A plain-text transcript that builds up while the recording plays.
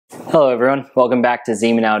Hello everyone, welcome back to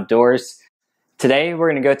Zeman Outdoors. Today we're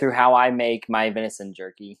going to go through how I make my venison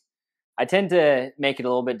jerky. I tend to make it a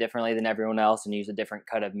little bit differently than everyone else and use a different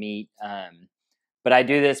cut of meat. But I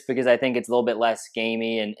do this because I think it's a little bit less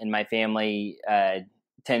gamey and my family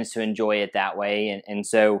tends to enjoy it that way. And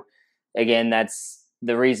so again, that's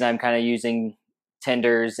the reason I'm kind of using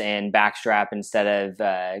tenders and backstrap instead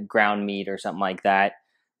of ground meat or something like that.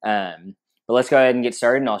 But let's go ahead and get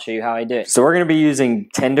started and I'll show you how I do it. So we're going to be using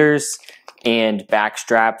tenders and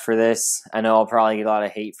backstrap for this. I know I'll probably get a lot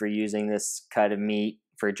of hate for using this cut of meat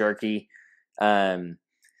for jerky. But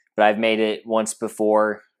I've made it once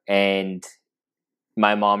before and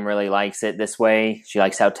my mom really likes it this way. She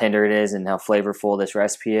likes how tender it is and how flavorful this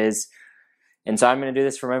recipe is. And so I'm going to do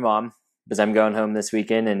this for my mom because I'm going home this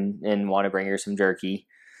weekend and want to bring her some jerky.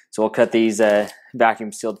 So we'll cut these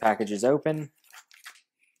vacuum sealed packages open.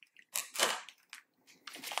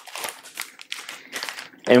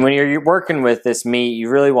 And when you're working with this meat, you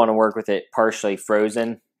really want to work with it partially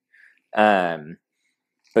frozen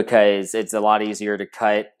because it's a lot easier to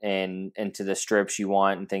cut and into the strips you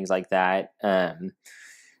want and things like that.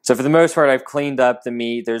 So for the most part, I've cleaned up the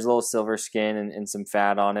meat. There's a little silver skin and some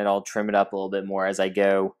fat on it. I'll trim it up a little bit more as I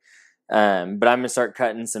go. But I'm going to start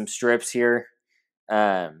cutting some strips here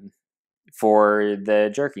for the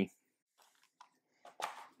jerky.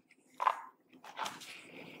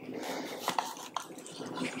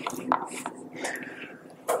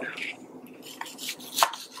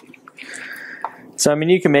 So, I mean,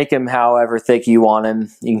 you can make them however thick you want them.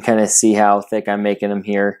 You can kind of see how thick I'm making them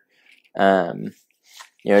here.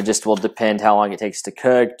 It just will depend how long it takes to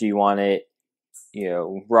cook. Do you want it,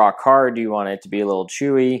 rock hard? Do you want it to be a little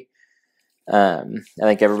chewy? I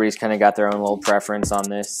think everybody's kind of got their own little preference on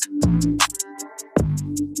this.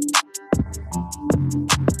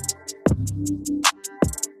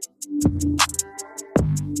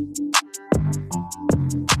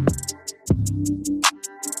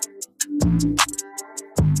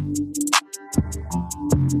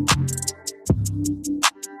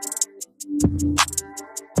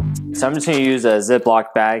 So I'm just going to use a Ziploc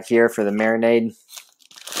bag here for the marinade.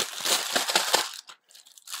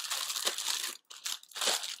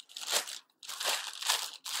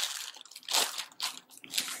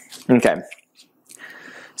 Okay.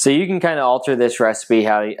 So you can kind of alter this recipe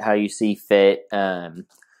how you see fit, whether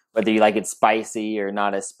you like it spicy or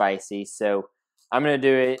not as spicy. So I'm going to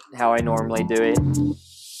do it how I normally do it.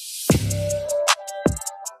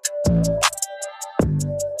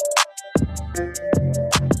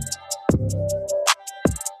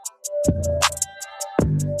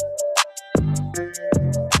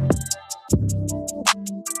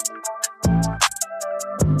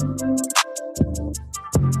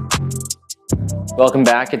 Welcome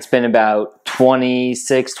back. It's been about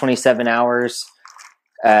 26, 27 hours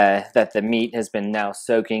that the meat has been now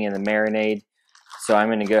soaking in the marinade. So I'm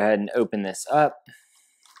going to go ahead and open this up.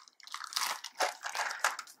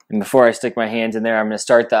 And before I stick my hands in there, I'm going to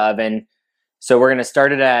start the oven. So we're going to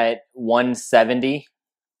start it at 170.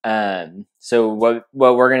 So what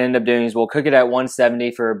we're going to end up doing is we'll cook it at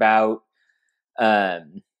 170 for about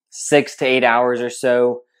 6 to 8 hours or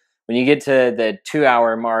so. When you get to the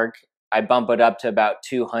 2-hour mark, I bump it up to about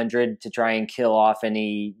 200 to try and kill off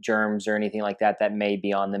any germs or anything like that that may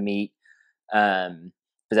be on the meat. Because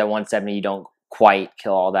at 170, you don't quite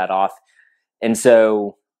kill all that off. And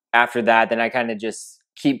so after that, then I kind of just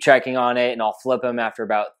keep checking on it and I'll flip them after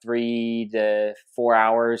about 3 to 4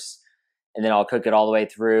 hours. And then I'll cook it all the way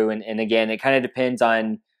through. And again, it kind of depends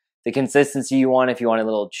on the consistency you want. If you want a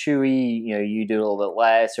little chewy, you do a little bit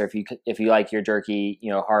less, or if you like your jerky,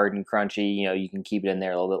 hard and crunchy, you can keep it in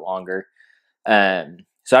there a little bit longer.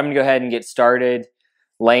 So I'm gonna go ahead and get started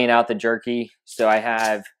laying out the jerky. So I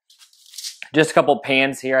have just a couple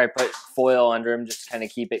pans here. I put foil under them just to kind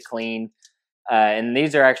of keep it clean. And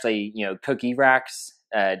these are actually, cookie racks,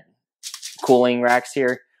 cooling racks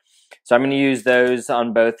here. So I'm gonna use those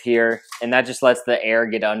on both here, and that just lets the air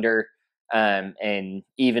get under and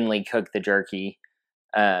evenly cook the jerky.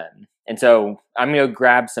 And so I'm going to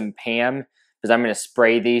grab some Pam because I'm going to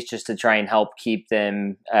spray these just to try and help keep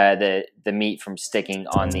them the meat from sticking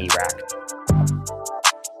on the rack.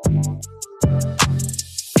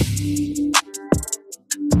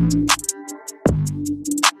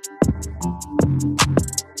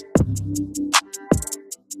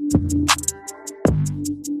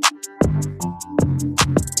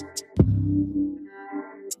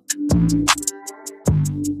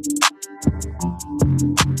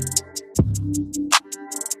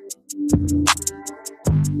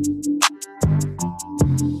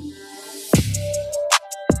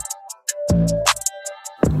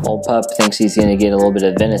 pup thinks he's going to get a little bit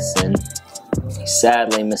of venison. He's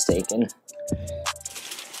sadly mistaken.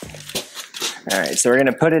 Alright, so we're going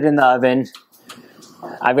to put it in the oven.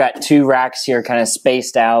 I've got 2 racks here kind of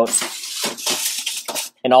spaced out.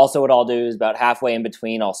 And also what I'll do is about halfway in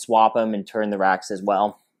between, I'll swap them and turn the racks as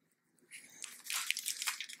well.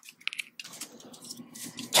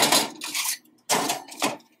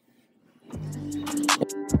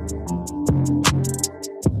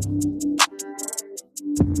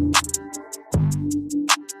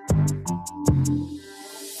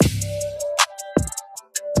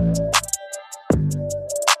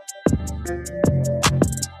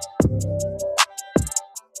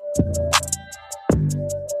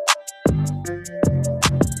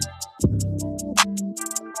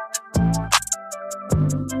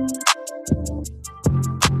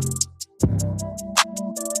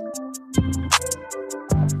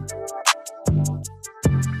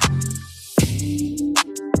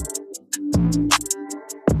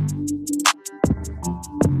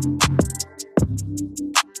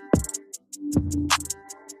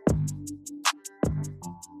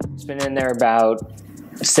 It's been in there about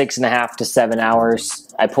 6.5 to 7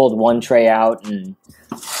 hours. I pulled 1 tray out and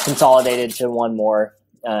consolidated to 1 more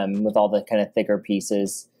with all the kind of thicker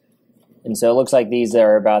pieces. And so it looks like these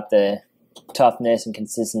are about the toughness and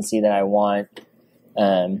consistency that I want.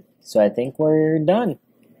 So I think we're done.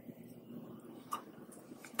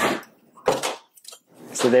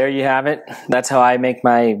 So there you have it. That's how I make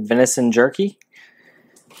my venison jerky.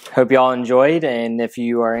 Hope you all enjoyed, and if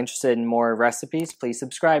you are interested in more recipes, please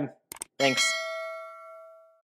subscribe. Thanks.